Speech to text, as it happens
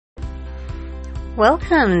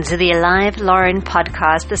Welcome to the Alive Lauren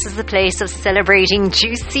podcast. This is the place of celebrating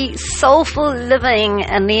juicy, soulful living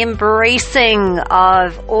and the embracing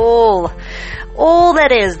of all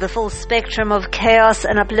that is the full spectrum of chaos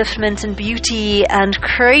and upliftment and beauty and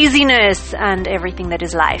craziness and everything that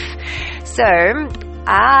is life. So,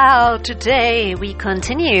 today we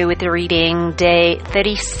continue with the reading day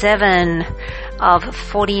 37 of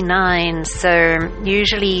 49. So,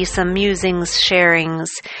 usually some musings, sharings.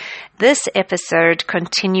 This episode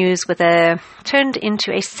continues with turned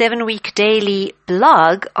into a 7-week daily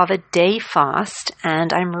blog of a day fast,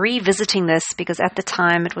 and I'm revisiting this because at the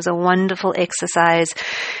time it was a wonderful exercise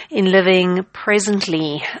in living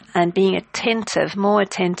presently and being more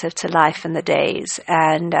attentive to life and the days.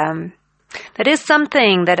 And that is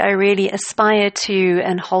something that I really aspire to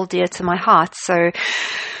and hold dear to my heart. So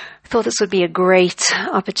I thought this would be a great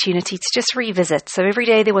opportunity to just revisit. So every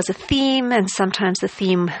day there was a theme, and sometimes the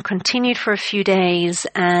theme continued for a few days.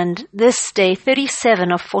 And this day,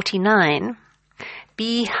 37 of 49,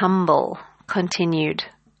 Be Humble, continued.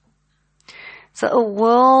 So a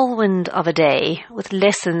whirlwind of a day with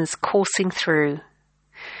lessons coursing through.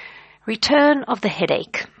 Return of the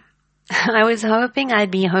headache. I was hoping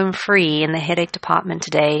I'd be home free in the headache department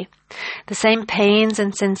today. The same pains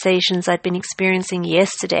and sensations I'd been experiencing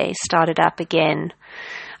yesterday started up again.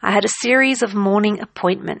 I had a series of morning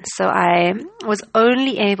appointments, so I was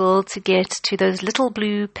only able to get to those little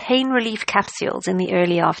blue pain relief capsules in the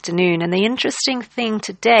early afternoon. And the interesting thing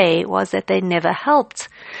today was that they never helped.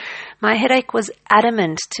 My headache was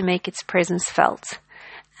adamant to make its presence felt,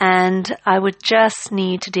 and I would just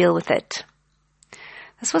need to deal with it.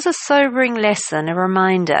 This was a sobering lesson, a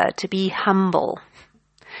reminder to be humble,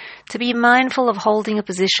 to be mindful of holding a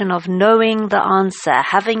position of knowing the answer,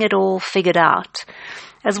 having it all figured out,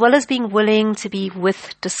 as well as being willing to be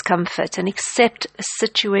with discomfort and accept a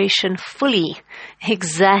situation fully,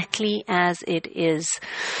 exactly as it is,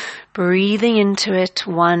 breathing into it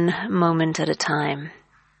one moment at a time.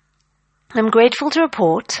 I'm grateful to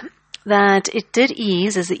report that it did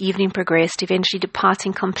ease as the evening progressed, eventually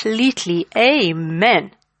departing completely. Amen.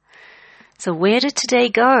 So where did today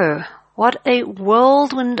go? What a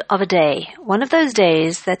whirlwind of a day. One of those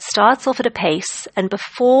days that starts off at a pace, and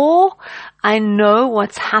before I know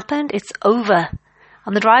what's happened, it's over.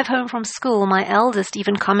 On the drive home from school, my eldest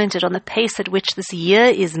even commented on the pace at which this year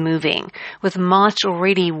is moving, with March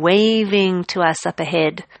already waving to us up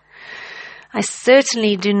ahead. I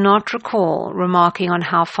certainly do not recall remarking on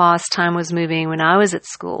how fast time was moving when I was at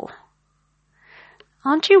school.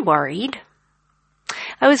 Aren't you worried?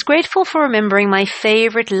 I was grateful for remembering my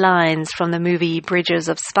favorite lines from the movie Bridges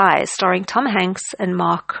of Spies, starring Tom Hanks and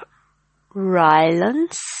Mark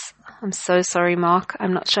Rylance. I'm so sorry, Mark.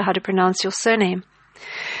 I'm not sure how to pronounce your surname.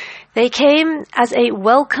 They came as a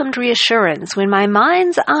welcomed reassurance when my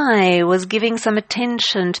mind's eye was giving some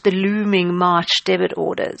attention to the looming March debit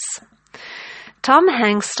orders. Tom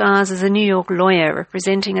Hanks stars as a New York lawyer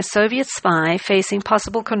representing a Soviet spy facing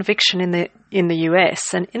possible conviction in the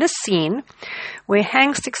U.S. And in a scene where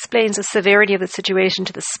Hanks explains the severity of the situation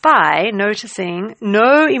to the spy, noticing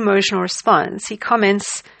no emotional response, he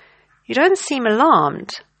comments, "You don't seem alarmed."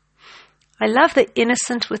 I love the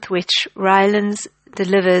innocence with which Rylance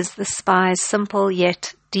delivers the spy's simple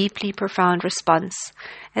yet deeply profound response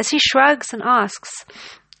as he shrugs and asks,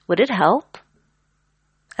 "Would it help?"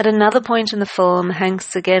 At another point in the film,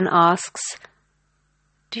 Hanks again asks,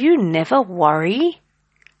 "Do you never worry?"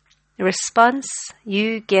 The response,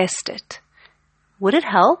 you guessed it. Would it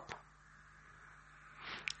help?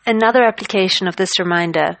 Another application of this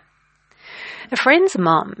reminder. A friend's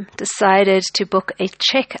mom decided to book a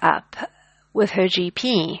checkup with her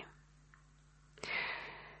GP.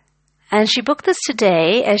 And she booked this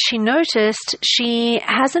today as she noticed she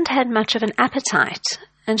hasn't had much of an appetite.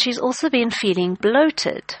 And she's also been feeling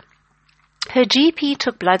bloated. Her GP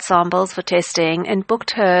took blood samples for testing and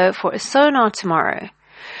booked her for a sonar tomorrow.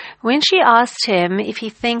 When she asked him if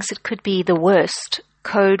he thinks it could be the worst,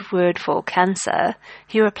 code word for cancer,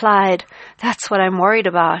 he replied, "That's what I'm worried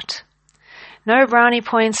about." No brownie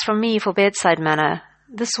points from me for bedside manner.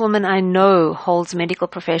 This woman I know holds medical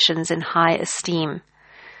professions in high esteem.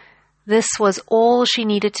 This was all she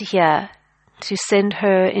needed to hear to send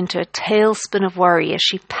her into a tailspin of worry as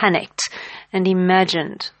she panicked and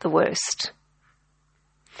imagined the worst.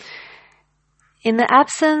 In the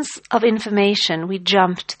absence of information, we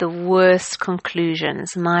jump to the worst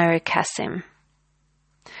conclusions. Myra Kasim.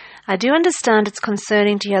 I do understand it's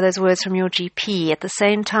concerning to hear those words from your GP. At the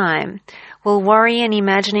same time, will worry and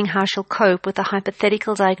imagining how she'll cope with a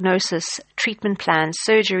hypothetical diagnosis, treatment plans,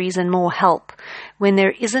 surgeries, and more help when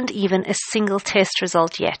there isn't even a single test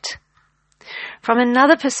result yet. From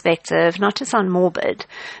another perspective, not to sound morbid,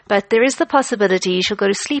 but there is the possibility she'll go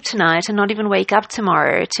to sleep tonight and not even wake up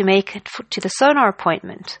tomorrow to make it to the sonar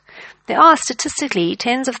appointment. There are statistically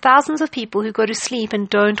tens of thousands of people who go to sleep and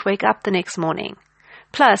don't wake up the next morning.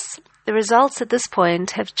 Plus, the results at this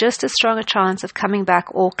point have just as strong a chance of coming back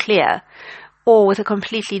all clear, or with a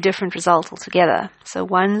completely different result altogether. So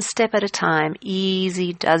one step at a time,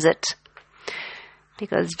 easy does it.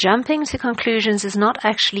 Because jumping to conclusions is not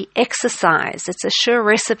actually exercise. It's a sure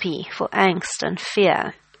recipe for angst and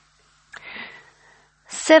fear.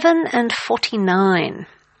 7:49.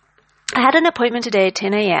 I had an appointment today at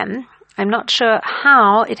 10 a.m. I'm not sure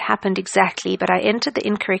how it happened exactly, but I entered the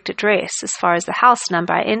incorrect address. As far as the house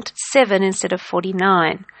number, I entered 7 instead of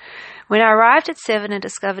 49. When I arrived at 7 and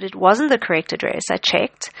discovered it wasn't the correct address, I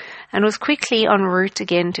checked and was quickly en route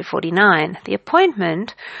again to 49. The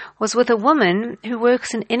appointment was with a woman who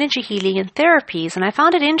works in energy healing and therapies, and I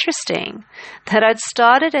found it interesting that I'd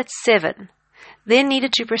started at 7, then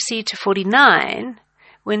needed to proceed to 49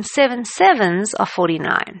 when 7 sevens are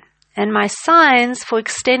 49. And my signs for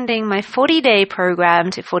extending my 40-day program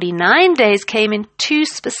to 49 days came in two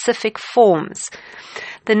specific forms.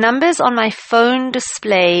 The numbers on my phone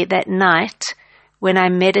display that night when I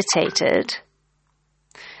meditated.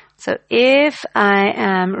 So if I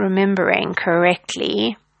am remembering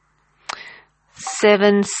correctly,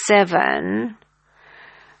 7-7,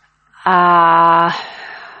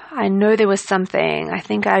 I know there was something. I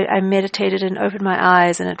think I meditated and opened my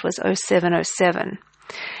eyes and it was 0707.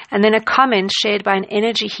 And then a comment shared by an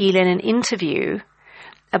energy healer in an interview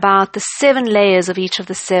about the 7 layers of each of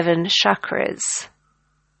the 7 chakras.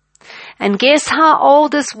 And guess how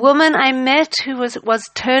old this woman I met who was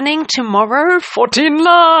turning tomorrow?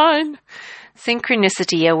 49.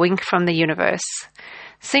 Synchronicity, a wink from the universe.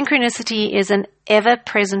 Synchronicity is an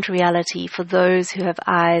ever-present reality for those who have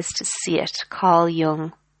eyes to see it. Carl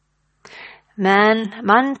Jung.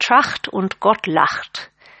 Man tracht und Gott lacht.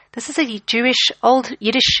 This is a old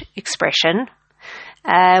Yiddish expression,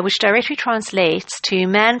 which directly translates to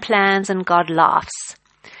man plans and God laughs.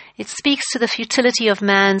 It speaks to the futility of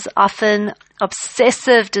man's often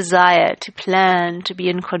obsessive desire to plan, to be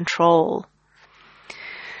in control.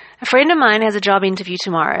 A friend of mine has a job interview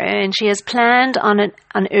tomorrow, and she has planned on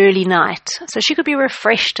an early night, so she could be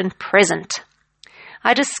refreshed and present.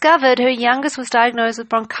 I discovered her youngest was diagnosed with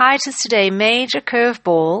bronchitis today, major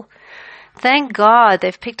curveball. Thank God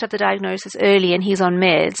they've picked up the diagnosis early and he's on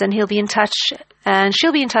meds, and he'll be in touch, and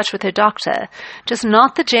she'll be in touch with her doctor. Just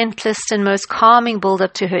not the gentlest and most calming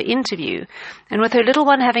build-up to her interview. And with her little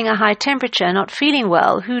one having a high temperature, not feeling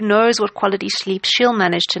well, who knows what quality sleep she'll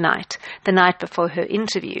manage tonight, the night before her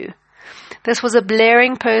interview. This was a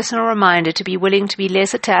blaring personal reminder to be willing to be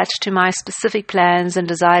less attached to my specific plans and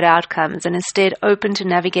desired outcomes, and instead open to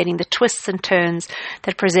navigating the twists and turns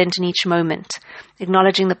that present in each moment,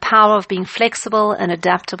 acknowledging the power of being flexible and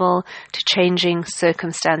adaptable to changing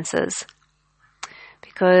circumstances.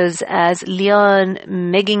 Because as Leon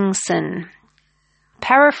Meggingson,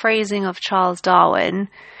 paraphrasing of Charles Darwin,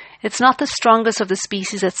 it's not the strongest of the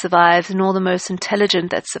species that survives, nor the most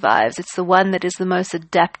intelligent that survives. It's the one that is the most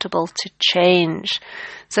adaptable to change.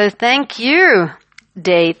 So thank you,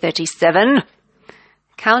 day 37.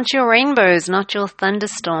 Count your rainbows, not your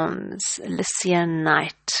thunderstorms. Alicia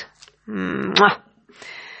Knight. Mwah.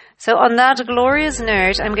 So on that glorious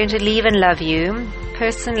note, I'm going to leave and love you.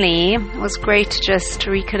 Personally, it was great just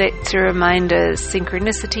to reconnect to reminders,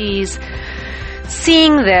 synchronicities,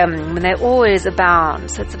 seeing them when they always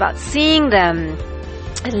abound. So it's about seeing them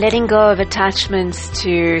and letting go of attachments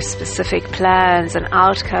to specific plans and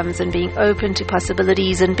outcomes, and being open to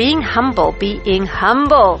possibilities and being humble.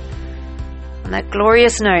 On that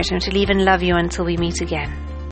glorious note, I'm going to leave and love you until we meet again.